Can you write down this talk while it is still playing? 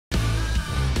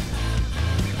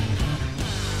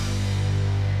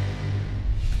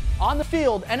On the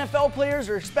field, NFL players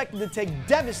are expected to take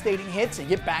devastating hits and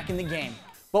get back in the game.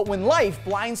 But when life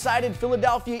blindsided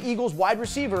Philadelphia Eagles wide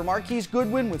receiver Marquise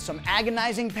Goodwin with some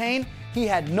agonizing pain, he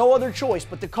had no other choice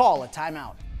but to call a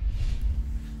timeout.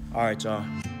 All right, y'all.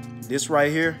 This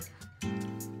right here,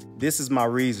 this is my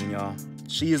reason, y'all.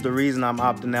 She is the reason I'm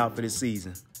opting out for this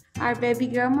season. Our baby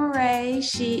girl, Marae,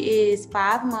 she is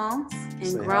 5 months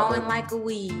and growing like a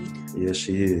weed. Yes,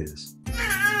 she is.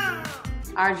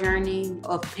 Our journey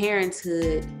of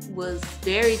parenthood was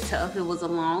very tough. It was a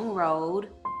long road.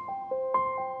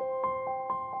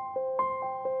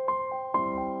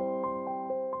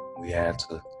 We had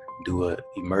to do an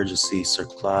emergency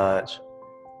cerclage,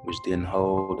 which didn't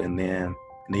hold, and then,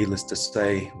 needless to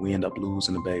say, we ended up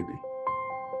losing the baby.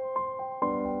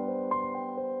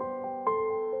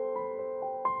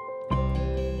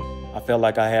 I felt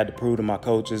like I had to prove to my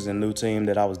coaches and new team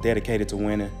that I was dedicated to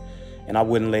winning, and I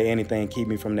wouldn't let anything keep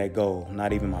me from that goal,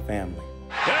 not even my family.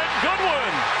 And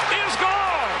Goodwin is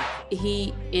gone!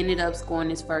 He ended up scoring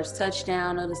his first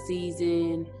touchdown of the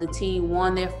season. The team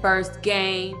won their first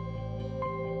game.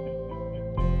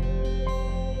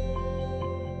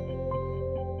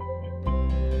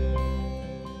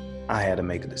 I had to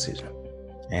make a decision,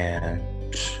 and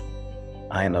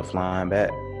I ended up flying back.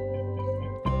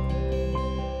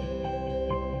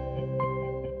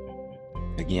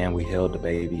 Again, we held the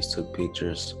babies, took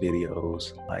pictures,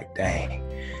 videos, like, dang,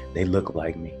 they look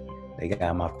like me. They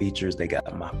got my features, they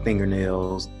got my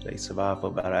fingernails. They survived for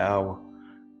about an hour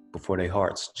before their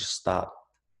hearts just stopped.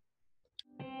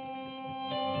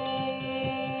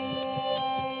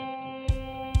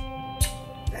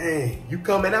 Hey, you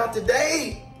coming out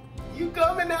today? You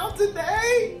coming out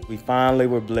today? We finally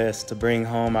were blessed to bring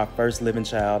home our first living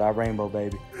child, our rainbow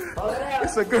baby.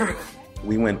 It's a girl.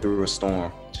 We went through a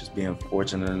storm. Just being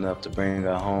fortunate enough to bring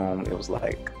her home, it was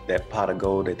like that pot of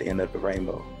gold at the end of the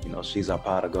rainbow. You know, she's our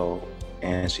pot of gold,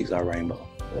 and she's our rainbow.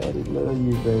 Daddy love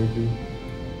you, baby.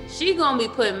 She gonna be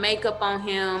putting makeup on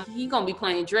him. He gonna be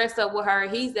playing dress up with her.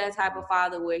 He's that type of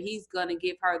father where he's gonna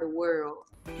give her the world.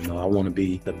 You know, I want to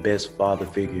be the best father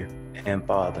figure and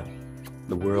father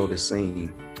the world has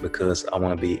seen, because I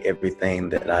want to be everything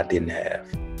that I didn't have.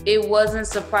 It wasn't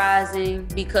surprising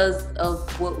because of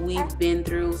what we've been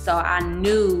through. So I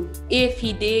knew if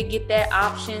he did get that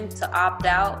option to opt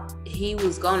out, he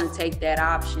was gonna take that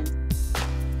option.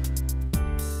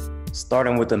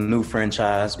 Starting with a new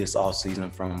franchise this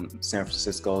offseason from San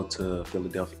Francisco to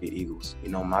Philadelphia Eagles. You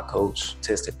know, my coach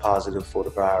tested positive for the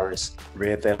virus.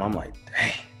 Read that, I'm like,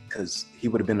 dang, because he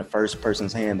would have been the first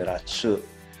person's hand that I shook,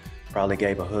 probably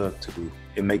gave a hug to.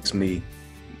 It makes me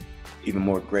even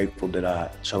more grateful that I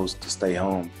chose to stay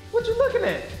home. What you looking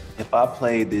at? If I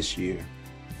played this year,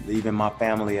 leaving my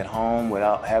family at home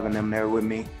without having them there with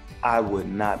me, I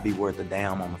would not be worth a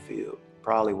damn on the field.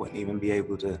 Probably wouldn't even be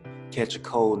able to catch a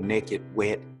cold, naked,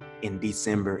 wet in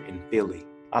December in Philly.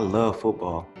 I love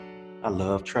football, I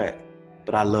love track,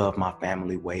 but I love my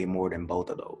family way more than both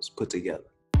of those put together.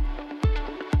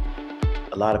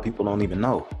 A lot of people don't even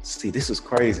know. See, this is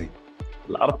crazy.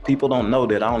 A lot of people don't know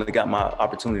that I only got my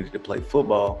opportunity to play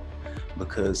football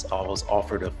because I was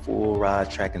offered a full ride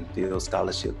track and field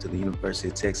scholarship to the University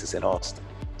of Texas at Austin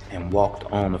and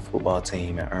walked on the football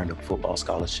team and earned a football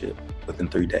scholarship within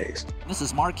 3 days. This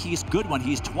is Marquise Goodwin.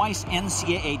 He's twice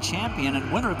NCAA champion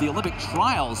and winner of the Olympic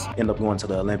trials. Ended up going to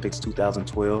the Olympics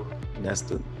 2012. And that's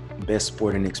the best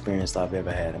sporting experience I've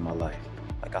ever had in my life.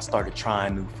 Like, I started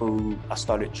trying new food. I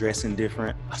started dressing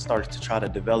different. I started to try to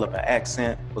develop an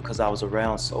accent because I was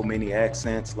around so many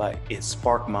accents. Like, it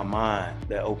sparked my mind.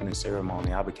 That opening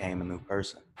ceremony, I became a new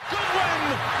person.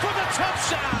 Goodwin for the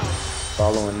touchdown!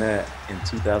 Following that, in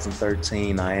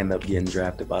 2013, I ended up getting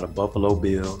drafted by the Buffalo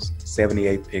Bills,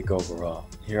 78th pick overall.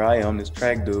 Here I am, this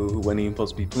track dude who wasn't even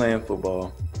supposed to be playing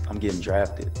football. I'm getting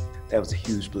drafted. That was a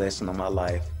huge blessing on my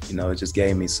life. You know, it just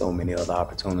gave me so many other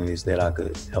opportunities that I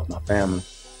could help my family.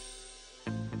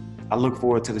 I look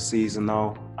forward to the season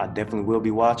though. I definitely will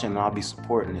be watching and I'll be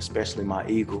supporting, especially my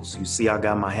Eagles. You see I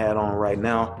got my hat on right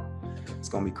now. It's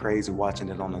gonna be crazy watching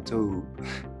it on the tube.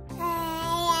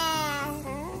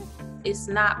 It's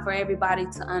not for everybody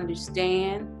to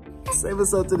understand. Say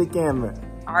what's up to the camera.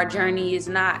 Our journey is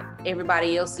not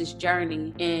everybody else's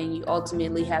journey, and you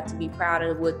ultimately have to be proud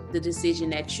of what the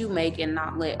decision that you make and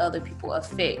not let other people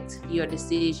affect your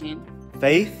decision.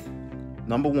 Faith,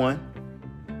 number one,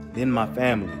 then my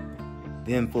family,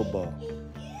 then football.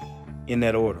 In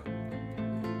that order.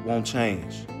 Won't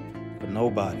change for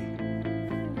nobody.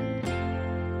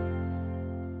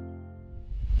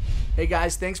 Hey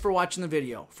guys, thanks for watching the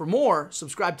video. For more,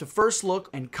 subscribe to First Look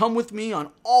and come with me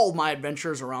on all my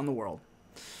adventures around the world.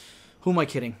 Who am I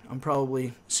kidding? I'm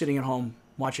probably sitting at home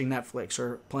watching Netflix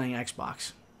or playing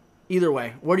Xbox. Either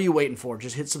way, what are you waiting for?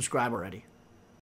 Just hit subscribe already.